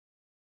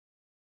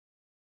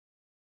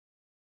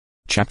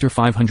Chapter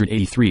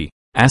 583,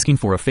 Asking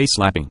for a face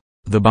slapping.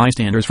 The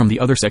bystanders from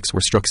the other sects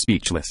were struck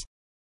speechless.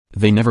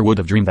 They never would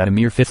have dreamed that a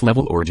mere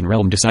 5th-level Origin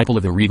Realm disciple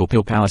of the Regal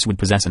Pill Palace would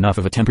possess enough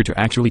of a temper to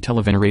actually tell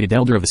a venerated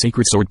elder of the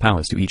Sacred Sword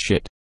Palace to eat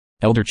shit.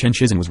 Elder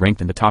Qidian was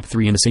ranked in the top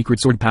 3 in the Sacred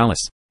Sword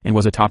Palace, and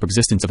was a top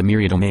existence of the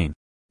Myria domain.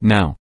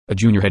 Now, a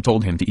junior had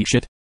told him to eat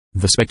shit.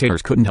 The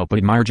spectators couldn't help but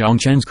admire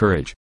Jiang Chen's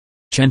courage.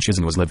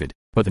 Qidian was livid,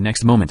 but the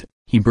next moment,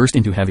 he burst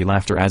into heavy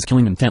laughter as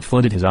killing intent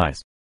flooded his eyes.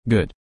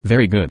 Good,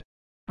 very good.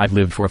 I've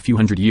lived for a few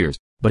hundred years,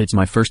 but it's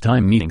my first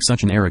time meeting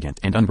such an arrogant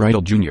and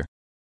unbridled junior.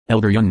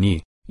 Elder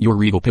Yun-Ni, your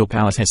Regal Pill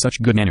Palace has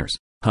such good manners,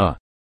 huh?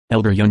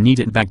 Elder Yun-Ni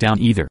didn't back down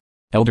either.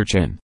 Elder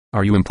Chen,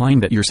 are you implying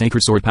that your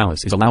Sacred Sword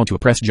Palace is allowed to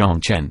oppress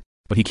Jiang Chen,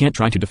 but he can't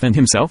try to defend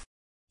himself?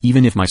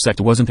 Even if my sect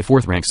wasn't a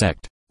 4th-rank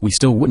sect, we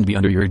still wouldn't be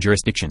under your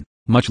jurisdiction,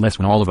 much less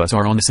when all of us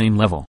are on the same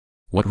level.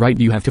 What right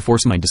do you have to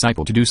force my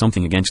disciple to do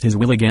something against his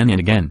will again and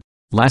again?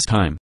 Last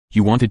time,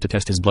 you wanted to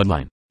test his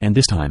bloodline, and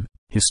this time,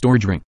 his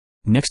storage ring.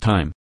 Next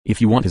time, if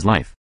you want his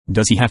life,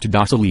 does he have to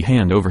docilely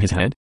hand over his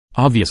head?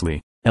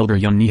 Obviously, Elder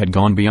Yun-Ni had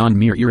gone beyond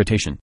mere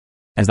irritation.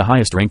 As the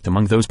highest ranked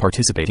among those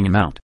participating in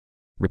Mount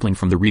Rippling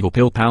from the Regal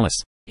Pill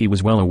Palace, he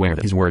was well aware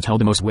that his words held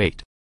the most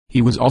weight.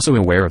 He was also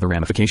aware of the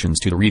ramifications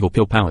to the Regal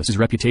Pill Palace's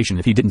reputation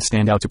if he didn't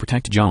stand out to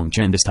protect Jiang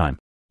Chen this time.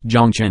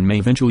 Jiang Chen may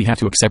eventually have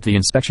to accept the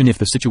inspection if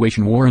the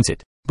situation warrants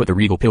it, but the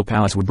Regal Pill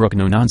Palace would brook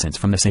no nonsense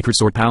from the Sacred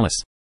Sword Palace.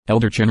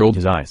 Elder Chen rolled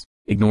his eyes,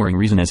 ignoring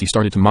reason as he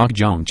started to mock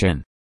Jiang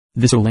Chen.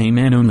 This lame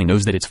man only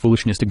knows that it's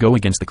foolishness to go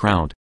against the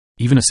crowd.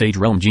 Even a Sage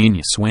Realm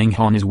genius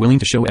Xuanhuan is willing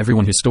to show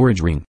everyone his storage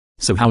ring,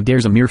 so how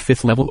dares a mere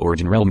 5th-level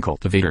Origin Realm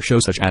cultivator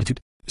show such attitude?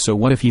 So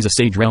what if he's a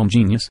Sage Realm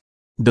genius?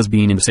 Does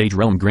being in the Sage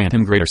Realm grant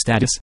him greater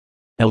status?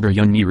 Elder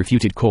Yun-Ni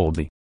refuted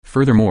coldly.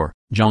 Furthermore,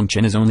 Jiang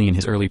Chen is only in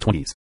his early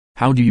 20s.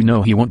 How do you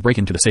know he won't break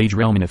into the Sage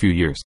Realm in a few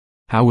years?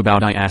 How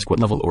about I ask what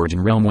level Origin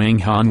Realm Wang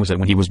Han was at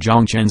when he was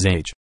Jiang Chen's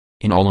age?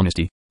 In all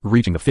honesty,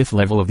 reaching the 5th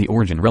level of the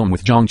Origin Realm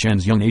with Jiang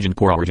Chen's young age and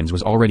poor origins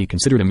was already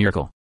considered a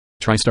miracle.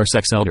 Tri-Star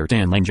Sex Elder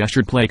Tian Lang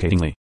gestured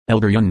placatingly.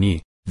 Elder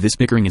Yun-Ni, this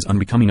bickering is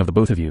unbecoming of the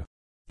both of you.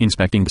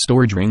 Inspecting the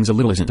storage rings a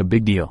little isn't a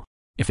big deal.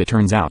 If it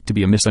turns out to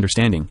be a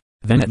misunderstanding,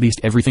 then at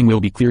least everything will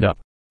be cleared up.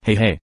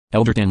 Hey,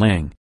 Elder Tian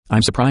Lang,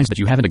 I'm surprised that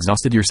you haven't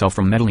exhausted yourself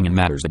from meddling in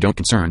matters that don't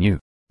concern you.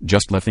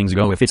 Just let things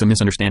go if it's a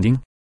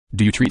misunderstanding?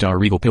 Do you treat our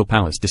Regal Pill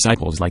Palace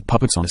disciples like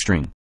puppets on a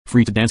string,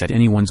 free to dance at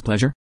anyone's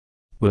pleasure?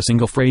 Will a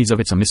single phrase of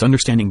it's a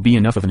misunderstanding be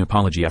enough of an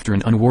apology after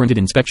an unwarranted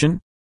inspection?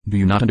 Do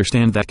you not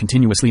understand that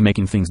continuously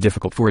making things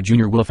difficult for a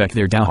junior will affect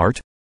their Dao heart?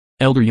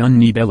 Elder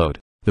Yun-Ni bellowed,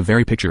 the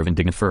very picture of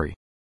indignant fury.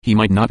 He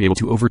might not be able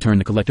to overturn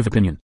the collective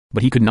opinion,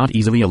 but he could not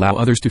easily allow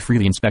others to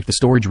freely inspect the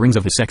storage rings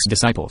of his sect's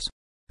disciples.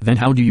 Then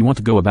how do you want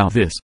to go about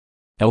this?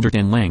 Elder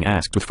Tian Lang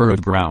asked with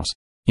furrowed brows.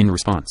 In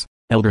response,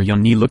 Elder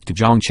Yun-Ni looked to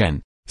Jiang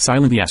Chen,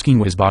 silently asking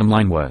what his bottom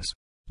line was.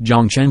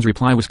 Jiang Chen's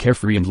reply was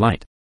carefree and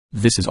light.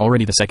 This is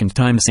already the 2nd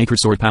time the Sacred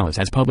Sword Palace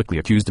has publicly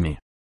accused me.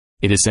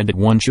 It is said that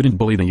one shouldn't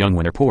bully the young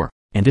when they're poor,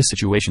 and this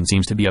situation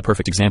seems to be a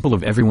perfect example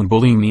of everyone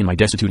bullying me in my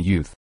destitute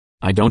youth.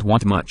 I don't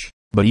want much,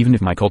 but even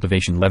if my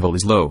cultivation level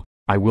is low,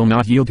 I will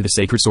not yield to the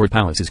Sacred Sword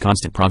Palace's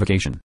constant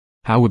provocation.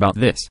 How about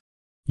this?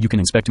 You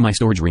can inspect my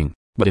storage ring,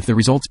 but if the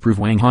results prove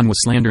Wang Han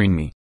was slandering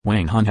me,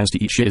 Wang Han has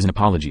to eat shit as an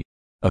apology.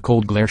 A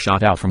cold glare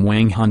shot out from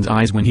Wang Han's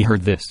eyes when he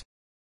heard this.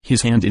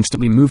 His hand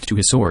instantly moved to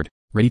his sword,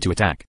 ready to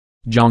attack.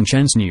 Jiang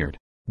Chen sneered.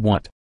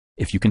 What?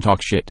 If you can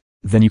talk shit,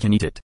 then you can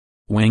eat it.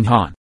 Wang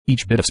Han,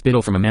 each bit of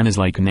spittle from a man is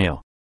like a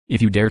nail.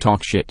 If you dare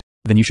talk shit,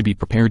 then you should be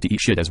prepared to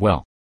eat shit as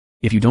well.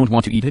 If you don't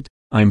want to eat it,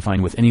 I'm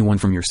fine with anyone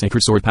from your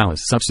Sacred Sword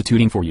Palace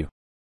substituting for you.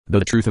 Though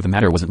the truth of the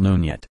matter wasn't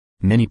known yet,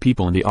 many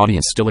people in the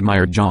audience still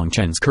admired Jiang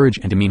Chen's courage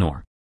and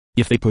demeanor.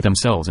 If they put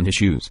themselves in his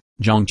shoes,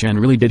 Jiang Chen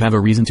really did have a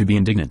reason to be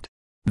indignant.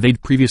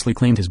 They'd previously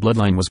claimed his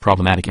bloodline was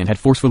problematic and had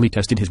forcefully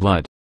tested his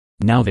blood.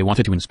 Now they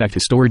wanted to inspect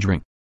his storage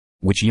ring.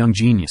 Which young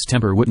genius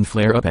temper wouldn't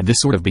flare up at this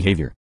sort of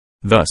behavior?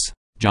 Thus,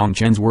 Jiang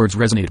Chen's words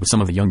resonated with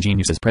some of the young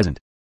geniuses present.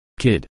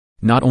 Kid,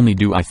 not only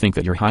do I think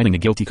that you're hiding a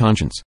guilty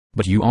conscience,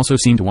 but you also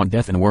seem to want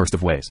death in the worst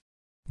of ways.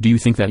 Do you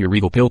think that your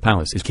Regal Pill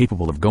Palace is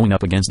capable of going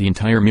up against the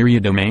entire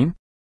Myria domain?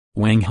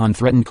 Wang Han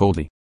threatened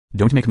coldly.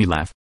 Don't make me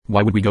laugh.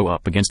 Why would we go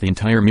up against the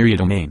entire Myria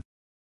domain?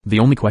 The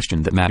only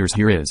question that matters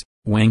here is,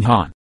 Wang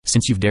Han,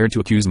 since you've dared to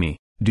accuse me,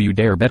 do you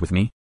dare bet with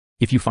me?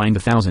 If you find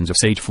the thousands of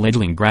sage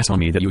fledgling grass on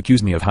me that you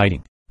accuse me of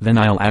hiding, then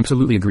I'll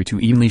absolutely agree to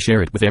evenly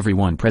share it with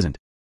everyone present,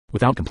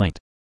 without complaint.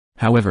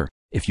 However,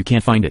 if you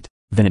can't find it,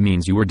 then it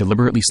means you were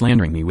deliberately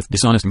slandering me with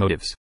dishonest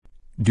motives.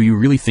 Do you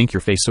really think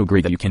your face so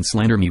great that you can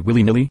slander me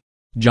willy-nilly?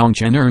 Jiang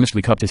Chen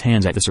earnestly cupped his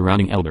hands at the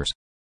surrounding elders.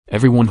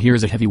 Everyone here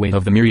is a heavyweight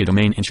of the Myria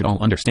domain and should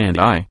all understand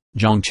I,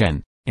 Jiang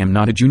Chen, am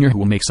not a junior who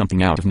will make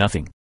something out of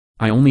nothing.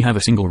 I only have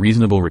a single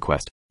reasonable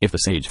request. If the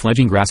sage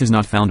fledging grass is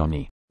not found on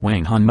me,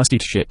 Wang Han must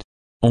eat shit.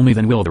 Only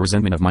then will the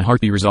resentment of my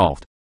heart be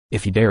resolved.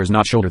 If he dares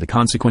not shoulder the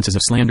consequences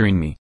of slandering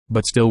me,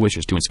 but still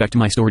wishes to inspect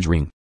my storage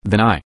ring, then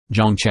I,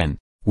 Jiang Chen,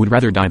 would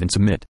rather die than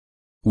submit.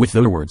 With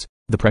those words,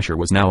 the pressure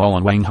was now all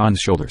on Wang Han's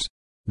shoulders.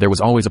 There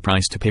was always a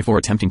price to pay for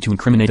attempting to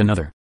incriminate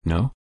another,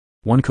 no?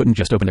 One couldn't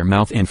just open their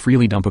mouth and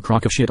freely dump a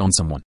crock of shit on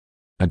someone.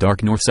 A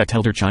Dark North sect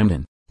elder chimed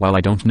in. While I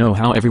don't know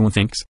how everyone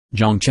thinks,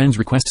 Jiang Chen's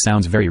request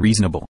sounds very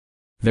reasonable.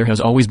 There has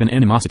always been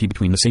animosity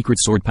between the Sacred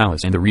Sword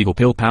Palace and the Regal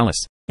Pill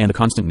Palace, and the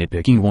constant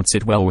nitpicking won't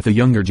sit well with the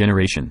younger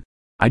generation.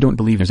 I don't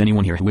believe there's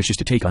anyone here who wishes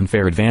to take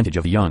unfair advantage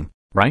of the young,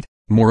 right?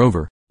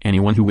 Moreover,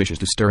 anyone who wishes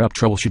to stir up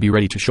trouble should be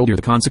ready to shoulder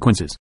the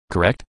consequences,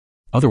 correct?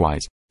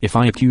 Otherwise, if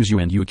I accuse you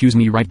and you accuse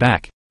me right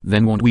back,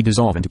 then won't we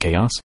dissolve into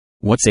chaos?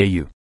 What say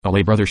you,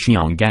 lay brother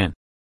Xianggan?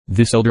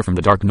 This elder from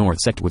the Dark North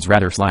sect was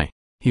rather sly.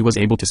 He was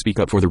able to speak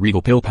up for the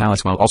Regal Pill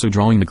Palace while also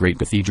drawing the Great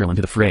Cathedral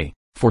into the fray,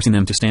 forcing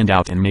them to stand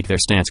out and make their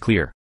stance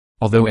clear.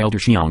 Although Elder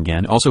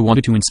Xianggan also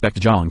wanted to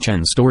inspect Jiang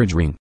Chen's storage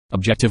ring,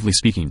 objectively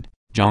speaking,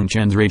 Jiang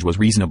Chen's rage was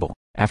reasonable.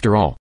 After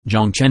all,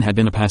 Jiang Chen had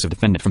been a passive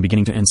defendant from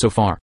beginning to end so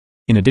far.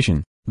 In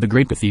addition, the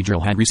Great Cathedral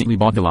had recently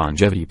bought the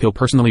longevity pill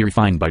personally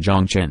refined by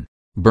Jiang Chen.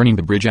 Burning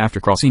the bridge after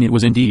crossing it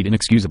was indeed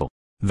inexcusable.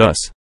 Thus,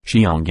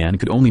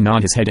 Xianggan could only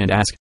nod his head and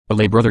ask,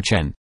 lay brother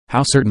Chen,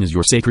 how certain is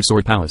your Sacred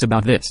Sword Palace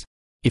about this?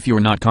 If you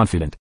are not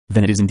confident,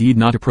 then it is indeed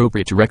not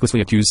appropriate to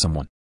recklessly accuse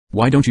someone.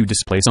 Why don't you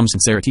display some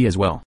sincerity as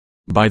well?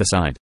 By the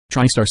side,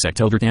 Tri-Star Sect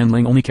Elder Tian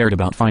only cared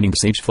about finding the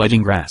sage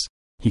fledging grass.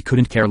 He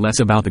couldn't care less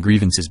about the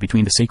grievances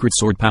between the Sacred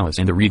Sword Palace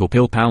and the Regal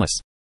Pill Palace.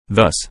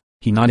 Thus,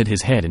 he nodded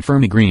his head in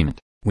firm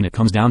agreement. When it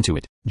comes down to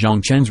it,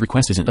 Jiang Chen's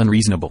request isn't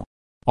unreasonable.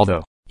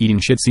 Although, eating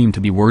shit seemed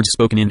to be words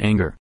spoken in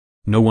anger.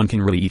 No one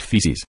can really eat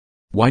feces.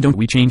 Why don't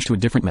we change to a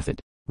different method?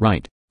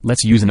 Right,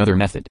 let's use another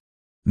method.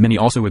 Many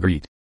also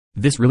agreed.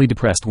 This really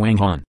depressed Wang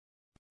Han.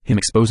 Him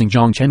exposing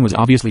Jiang Chen was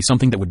obviously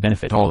something that would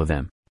benefit all of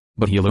them.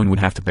 But he alone would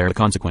have to bear the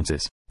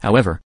consequences.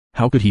 However,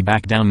 how could he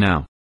back down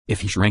now?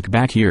 If he shrank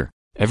back here,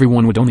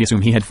 everyone would only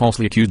assume he had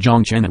falsely accused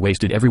Jiang Chen and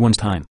wasted everyone's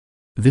time.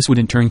 This would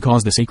in turn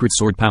cause the Sacred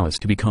Sword Palace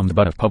to become the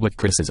butt of public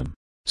criticism.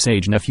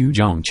 Sage nephew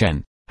Jiang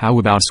Chen, how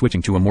about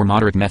switching to a more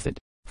moderate method?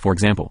 For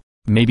example,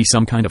 maybe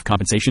some kind of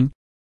compensation?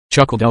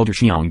 Chuckled Elder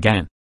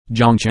Xianggan.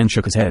 Jiang Chen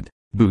shook his head.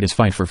 Buddhists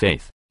fight for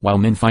faith, while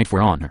men fight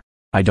for honor.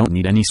 I don't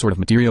need any sort of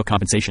material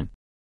compensation.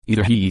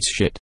 Either he eats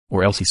shit,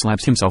 or else he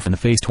slaps himself in the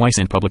face twice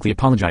and publicly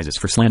apologizes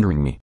for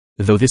slandering me.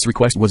 Though this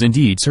request was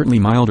indeed certainly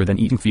milder than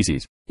eating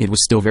feces, it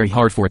was still very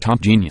hard for a top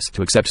genius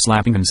to accept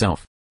slapping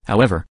himself.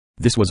 However,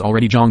 this was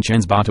already Jiang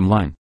Chen's bottom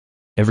line.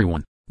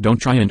 Everyone,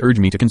 don't try and urge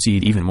me to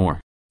concede even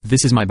more.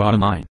 This is my bottom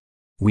line.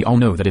 We all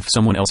know that if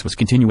someone else was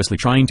continuously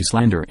trying to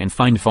slander and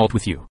find fault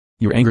with you,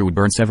 your anger would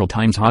burn several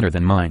times hotter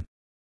than mine.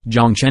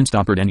 Jiang Chen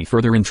stoppered any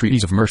further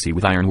entreaties of mercy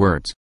with iron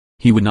words.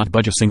 He would not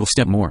budge a single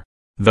step more.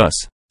 Thus,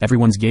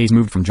 everyone's gaze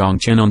moved from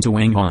Jiang Chen onto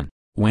Wang Han.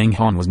 Wang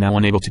Han was now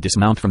unable to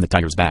dismount from the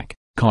tiger's back,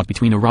 caught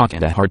between a rock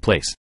and a hard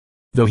place.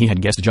 Though he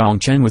had guessed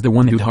Jiang Chen was the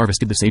one who'd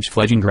harvested the sage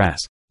fledging grass,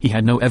 he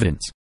had no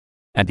evidence.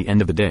 At the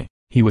end of the day,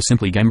 he was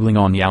simply gambling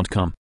on the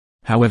outcome.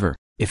 However,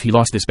 if he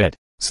lost this bet,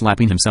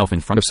 slapping himself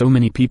in front of so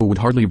many people would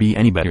hardly be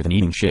any better than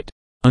eating shit.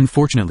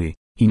 Unfortunately,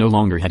 he no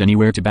longer had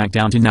anywhere to back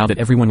down to now that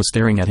everyone was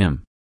staring at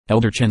him.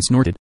 Elder Chen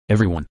snorted,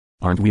 everyone,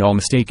 aren't we all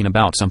mistaken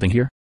about something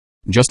here?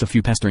 Just a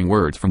few pestering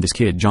words from this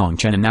kid Jiang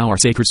Chen and now our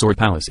Sacred Sword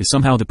Palace is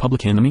somehow the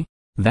public enemy?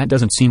 That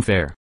doesn't seem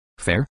fair.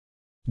 Fair?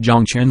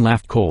 Jiang Chen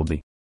laughed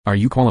coldly. Are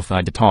you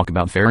qualified to talk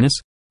about fairness?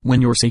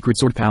 When your Sacred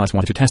Sword Palace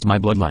wanted to test my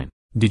bloodline,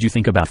 did you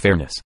think about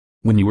fairness?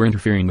 When you were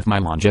interfering with my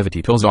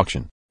longevity pills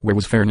auction, where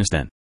was fairness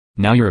then?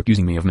 Now you're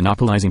accusing me of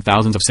monopolizing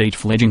thousands of sage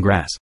fledging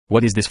grass.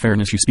 What is this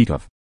fairness you speak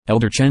of?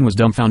 Elder Chen was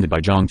dumbfounded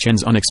by Jiang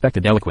Chen's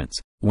unexpected eloquence.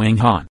 Wang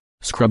Han,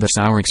 scrub the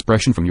sour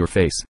expression from your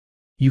face.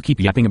 You keep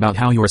yapping about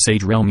how you're a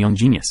sage realm young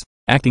genius,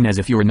 acting as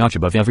if you're a notch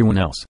above everyone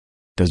else.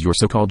 Does your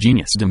so-called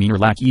genius demeanor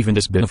lack even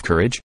this bit of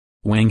courage?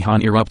 Wang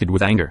Han erupted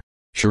with anger.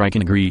 Sure, I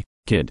can agree,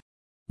 kid.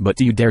 But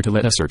do you dare to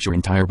let us search your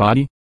entire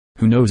body?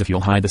 Who knows if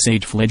you'll hide the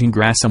sage fledging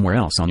grass somewhere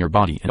else on your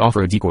body and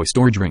offer a decoy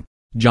storage ring?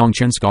 Jiang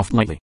Chen scoffed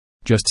lightly.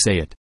 Just say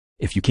it.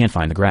 If you can't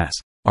find the grass,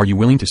 are you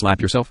willing to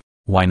slap yourself?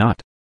 Why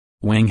not?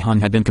 Wang Han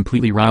had been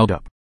completely riled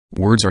up.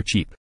 Words are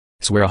cheap.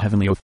 Swear a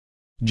heavenly oath.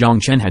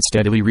 Jiang Chen had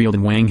steadily reeled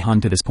in Wang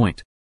Han to this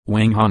point.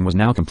 Wang Han was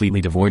now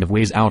completely devoid of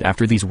ways out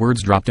after these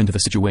words dropped into the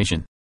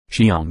situation.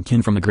 Jiang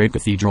Chen from the Great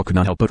Cathedral could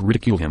not help but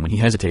ridicule him when he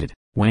hesitated.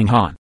 Wang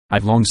Han,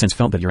 I've long since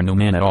felt that you're no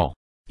man at all.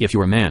 If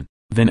you're a man,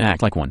 then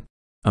act like one.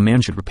 A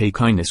man should repay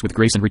kindness with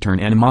grace and return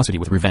animosity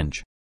with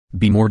revenge.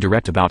 Be more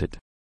direct about it.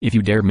 If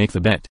you dare make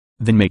the bet,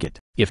 then make it.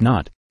 If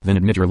not, then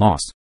admit your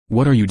loss.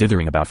 What are you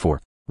dithering about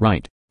for?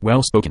 Right,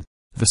 well spoken.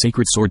 The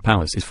Sacred Sword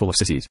Palace is full of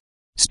sissies.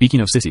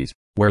 Speaking of sissies,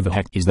 where the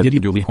heck is that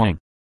idiot Li Huang?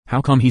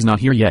 How come he's not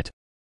here yet?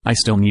 I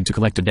still need to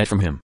collect a debt from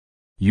him.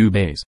 Yu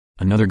Bei's,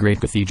 another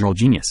great cathedral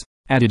genius,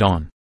 added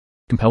on.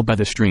 Compelled by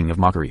the string of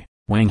mockery,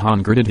 Wang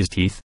Han gritted his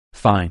teeth.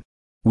 Fine.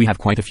 We have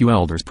quite a few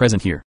elders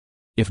present here.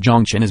 If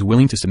Jiang Chen is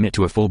willing to submit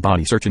to a full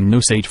body search and no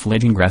sage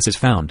fledging grass is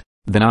found,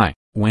 then I,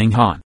 Wang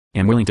Han,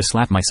 am willing to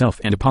slap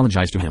myself and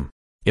apologize to him.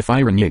 If I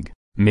renege,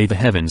 may the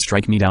heavens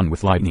strike me down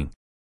with lightning.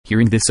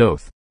 Hearing this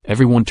oath,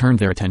 everyone turned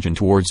their attention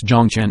towards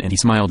Jiang Chen and he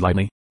smiled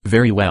lightly.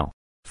 Very well.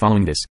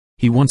 Following this,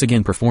 he once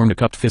again performed a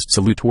cupped fist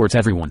salute towards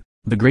everyone.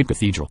 The Great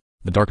Cathedral,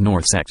 the Dark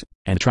North sect,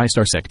 and the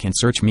Tri-Star sect can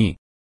search me.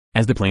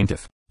 As the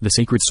plaintiff, the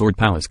Sacred Sword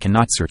Palace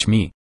cannot search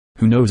me.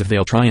 Who knows if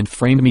they'll try and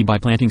frame me by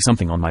planting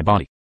something on my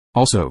body.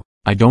 Also,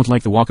 I don't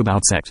like the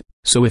walkabout sect,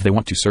 so if they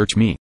want to search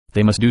me,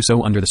 they must do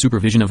so under the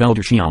supervision of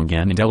Elder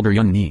Xiangyan and Elder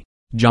Yunni.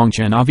 Jiang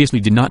Chen obviously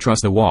did not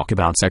trust the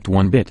walkabout sect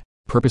one bit,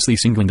 purposely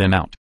singling them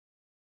out.